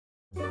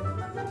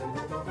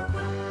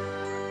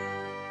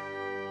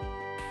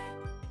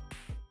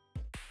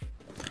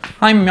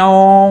Hi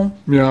Meow.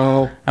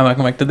 Meow. And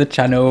welcome back to the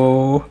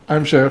channel.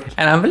 I'm Shift.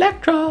 And I'm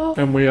Electro.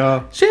 And we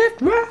are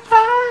Shift.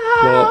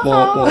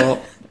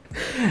 what?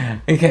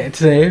 Okay,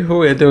 today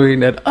we're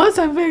doing an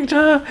awesome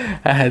picture.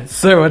 I had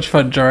so much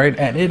fun drawing,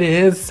 and it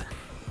is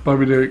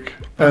Bobby Duke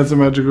as a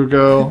magical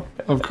girl,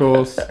 of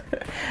course.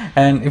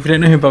 And if you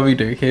don't know who Bobby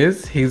Duke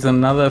is, he's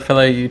another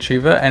fellow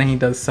YouTuber and he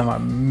does some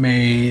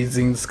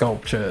amazing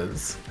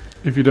sculptures.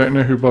 If you don't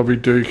know who Bobby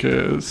Duke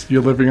is,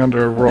 you're living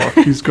under a rock.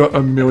 He's got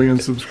 1 million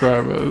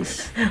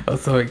subscribers. Or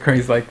something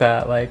crazy like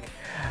that. Like,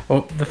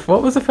 well,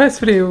 what was the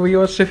first video we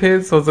watched of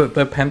his? Was it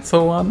the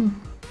pencil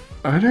one?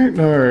 I don't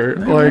know.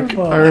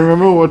 I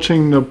remember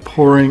watching the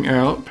pouring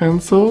out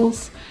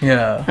pencils.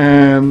 Yeah.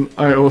 And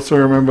I also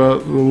remember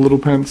the little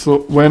pencil,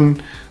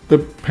 when the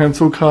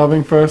pencil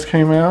carving first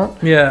came out.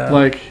 Yeah.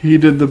 Like, he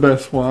did the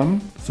best one.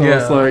 So I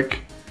was like,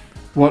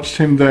 watched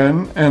him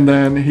then, and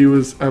then he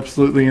was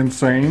absolutely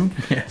insane.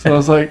 Yeah. So I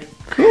was like,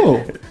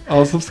 cool,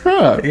 I'll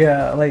subscribe.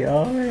 Yeah, like,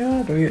 oh my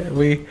god,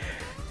 we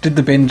did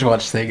the binge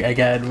watch thing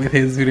again with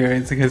his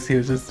videos because he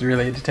was just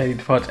really entertaining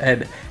to watch,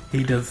 and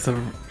he does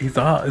his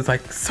art is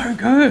like so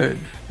good.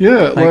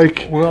 Yeah,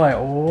 like we're like,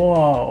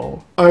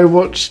 whoa. I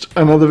watched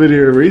another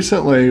video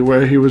recently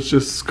where he was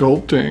just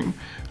sculpting.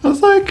 I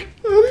was like,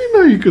 I didn't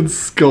know you could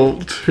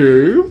sculpt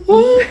too.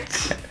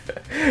 What?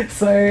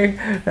 So,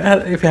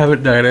 if you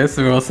haven't noticed,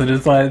 we also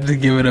decided to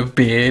give it a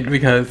beard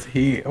because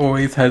he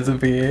always has a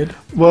beard.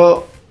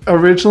 Well,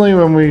 originally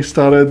when we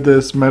started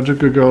this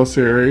Magical Girl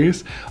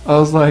series, I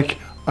was like,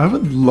 I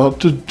would love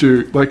to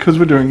do, like, because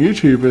we're doing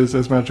YouTubers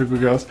as Magical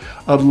Girls,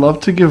 I'd love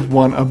to give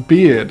one a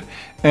beard.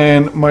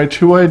 And my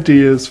two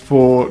ideas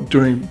for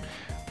doing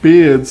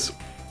beards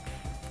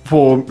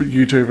for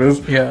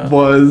YouTubers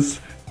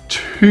was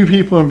two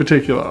people in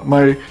particular.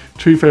 My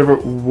two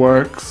favorite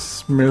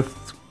worksmith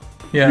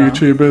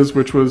YouTubers,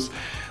 which was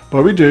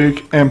Bobby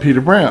Duke and Peter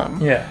Brown.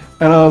 Yeah.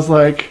 And I was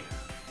like,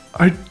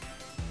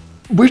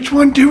 which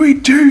one do we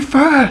do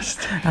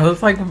first? I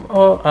was like,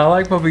 oh, I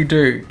like Bobby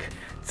Duke.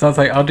 So I was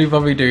like, I'll do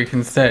Bobby Duke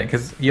instead,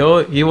 because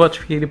you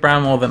watch Peter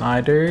Brown more than I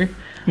do,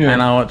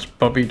 and I watch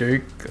Bobby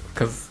Duke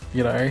because,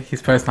 you know,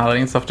 his personality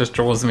and stuff just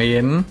draws me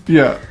in.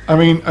 Yeah, I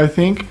mean, I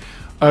think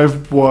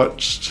I've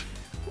watched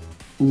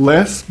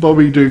less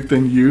Bobby Duke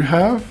than you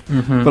have,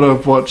 but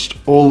I've watched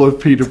all of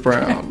Peter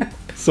Brown.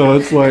 So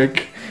it's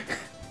like...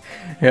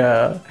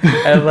 Yeah,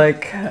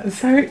 and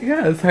so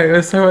it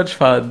was so much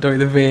fun doing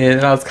the beard,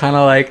 and I was kind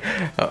of like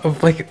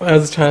I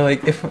was trying,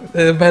 like, if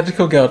the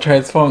magical girl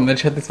transformed, then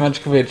she had this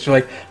magical beard, she's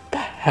like, the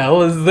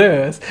hell is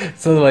this?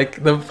 So,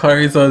 like, the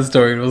pose I was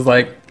doing was,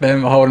 like,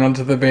 them holding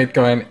onto the beard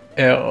going,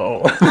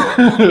 ew.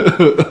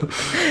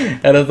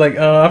 And I was like,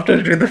 oh, after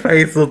I drew the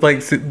face, I was,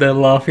 like, sitting there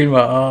laughing my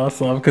ass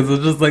off, because I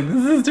was just like,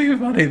 this is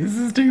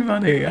too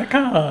funny, I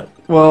can't.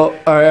 Well,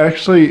 I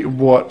actually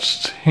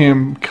watched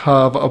him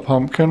carve a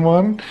pumpkin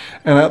one,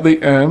 and at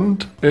the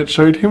end, it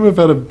showed him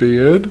without a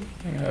beard.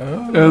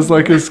 Oh. It was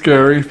like a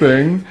scary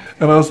thing,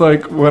 and I was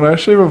like, when I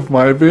shave off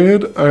my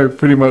beard, I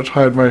pretty much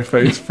hide my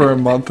face for a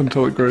month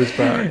until it grows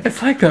back.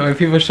 It's like that when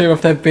people shave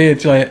off their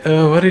beard, you're like,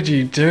 oh, what did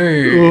you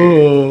do?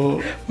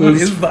 Oh,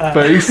 there's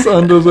face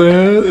under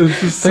there.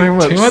 It's just so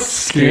much, too much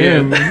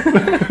skin.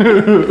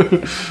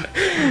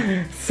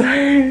 So,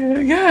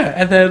 yeah,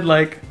 and then,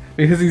 like,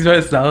 because his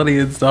personality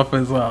and stuff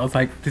as well, it's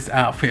like, this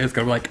outfit is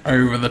gonna be, like,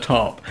 over the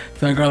top.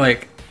 So I go,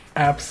 like,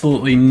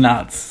 absolutely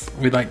nuts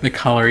with, like, the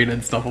colouring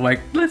and stuff. I'm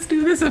like, let's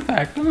do this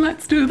effect and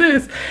let's do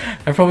this.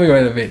 I probably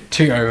went a bit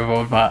too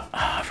overboard, but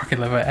I fucking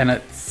love it, and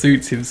it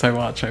suits him so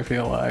much, I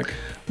feel like.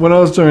 When I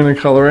was doing the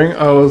colouring,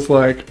 I was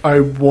like, I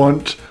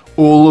want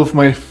all of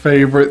my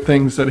favourite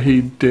things that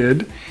he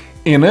did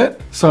in it.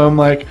 So I'm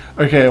like,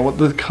 okay, I want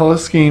the colour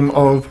scheme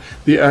of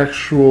the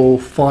actual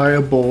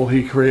fireball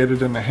he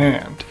created in the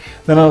hand.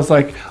 Then I was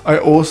like, I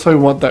also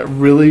want that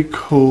really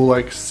cool,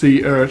 like,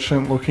 sea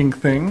urchin looking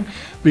thing,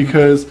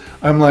 because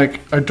I'm like,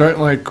 I don't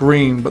like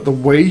green, but the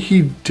way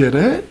he did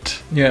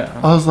it,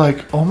 I was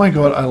like, oh my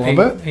god, I love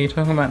it. Are you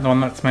talking about the one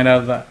that's made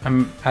out of that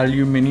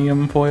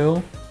aluminium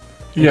foil?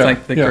 It's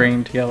like the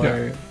green to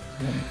yellow.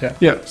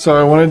 Yeah, so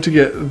I wanted to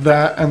get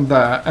that, and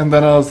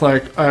then I was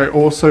like, I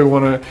also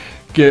want to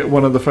get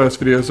one of the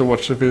first videos I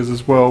watched of his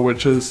as well,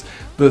 which is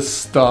the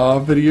star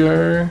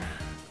video.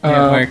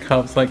 Where it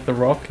carves, like, the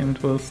rock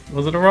into a...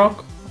 Was it a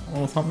rock?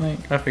 Or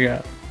something? I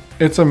forget.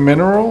 It's a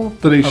mineral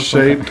that he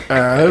shaped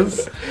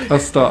as a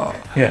star.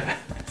 Yeah.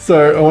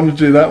 So I wanted to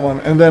do that one.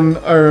 And then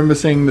I remember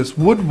seeing this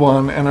wood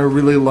one, and I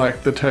really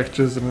liked the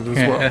textures in it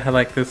as well. It had,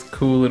 like, this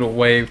cool little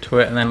wave to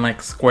it, and then,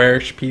 like,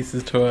 squarish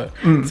pieces to it.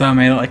 So I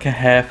made it like a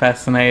hair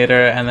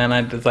fascinator, and then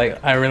I just,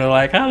 like, I really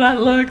like how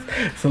that looks.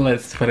 So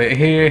let's put it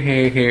here,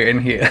 here,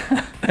 and here.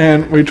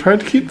 And we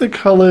tried to keep the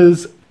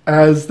colors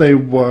as they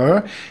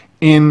were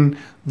in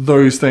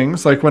those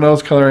things. Like, when I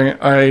was coloring,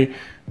 I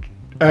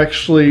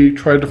actually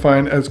tried to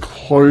find as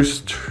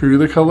close to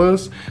the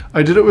colors.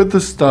 I did it with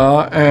the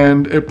star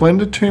and it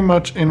blended too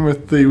much in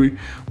with the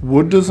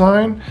wood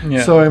design,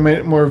 so I made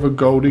it more of a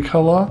goldy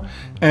color.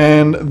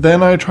 And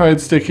then I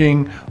tried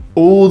sticking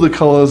all the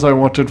colors I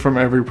wanted from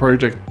every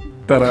project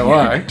that I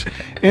liked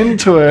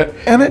into it,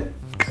 and it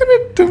kind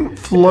of didn't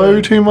flow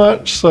too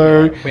much,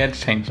 so we had to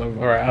change them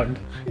around.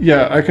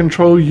 Yeah, I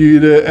control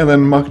U'd it and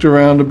then mucked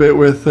around a bit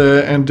with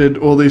it and did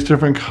all these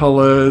different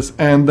colors.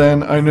 And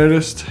then I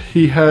noticed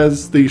he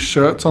has these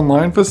shirts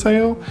online for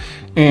sale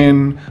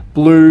in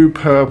blue,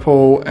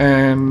 purple,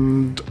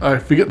 and I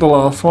forget the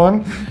last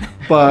one.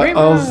 But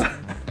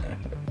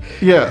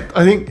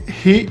I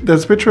think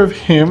there's a picture of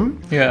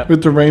him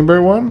with the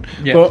rainbow one.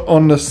 Yeah. But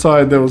on the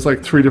side there was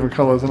like 3 different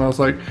colors, and I was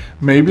like,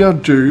 maybe I'll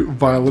do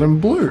violet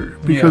and blue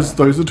because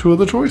those are 2 of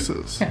the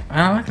choices. Yeah,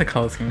 I like the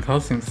color scheme. The color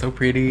scheme's so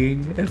pretty.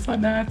 It's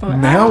like that.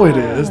 Now it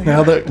is.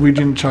 Now that we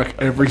didn't chuck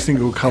every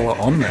single color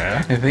on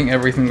there. I think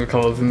every single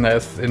color's in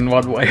there in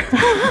one way.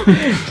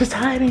 Just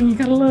hiding, you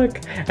gotta look.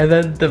 And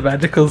then the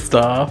magical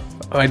stuff,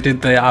 I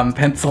did the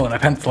pencil and a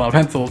pencil and a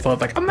pencil, so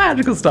it's like a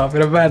magical stuff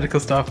and a magical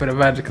stuff and a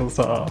magical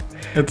stuff.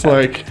 It's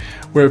like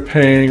we're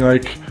paying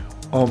like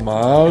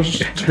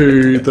homage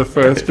to the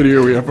first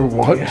video we ever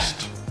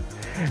watched.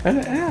 And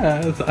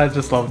I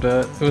just loved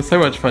it. It was so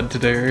much fun to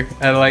do.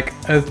 And like,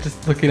 I was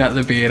just looking at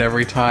the beard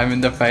every time in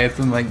the face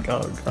and like,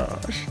 oh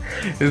gosh,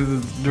 this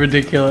is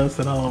ridiculous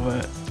and all of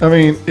it. I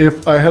mean,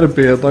 if I had a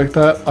beard like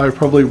that, I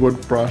probably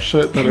would brush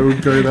it, that it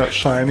would go that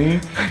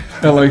shiny,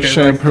 and like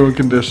shampoo and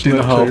condition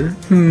it too.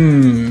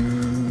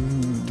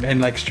 And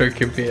like stroke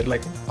your beard,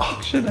 like,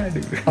 what should I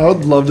do? I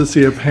would love to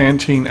see a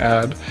Pantene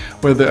ad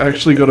where they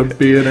actually got a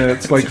beard and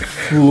it's like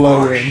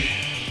flowing.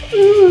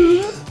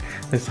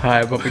 This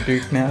high Bobby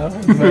Duke now,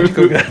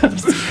 magical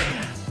girls.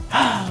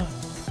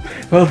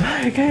 Well,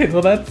 okay,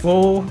 well that's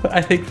all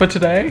I think for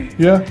today.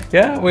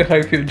 Yeah, we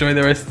hope you enjoy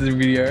the rest of the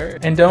video.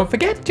 And don't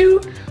forget to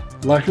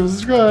like and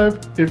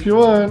subscribe if you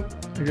want,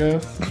 I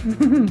guess.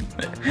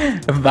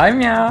 Bye,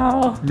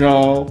 meow.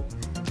 No.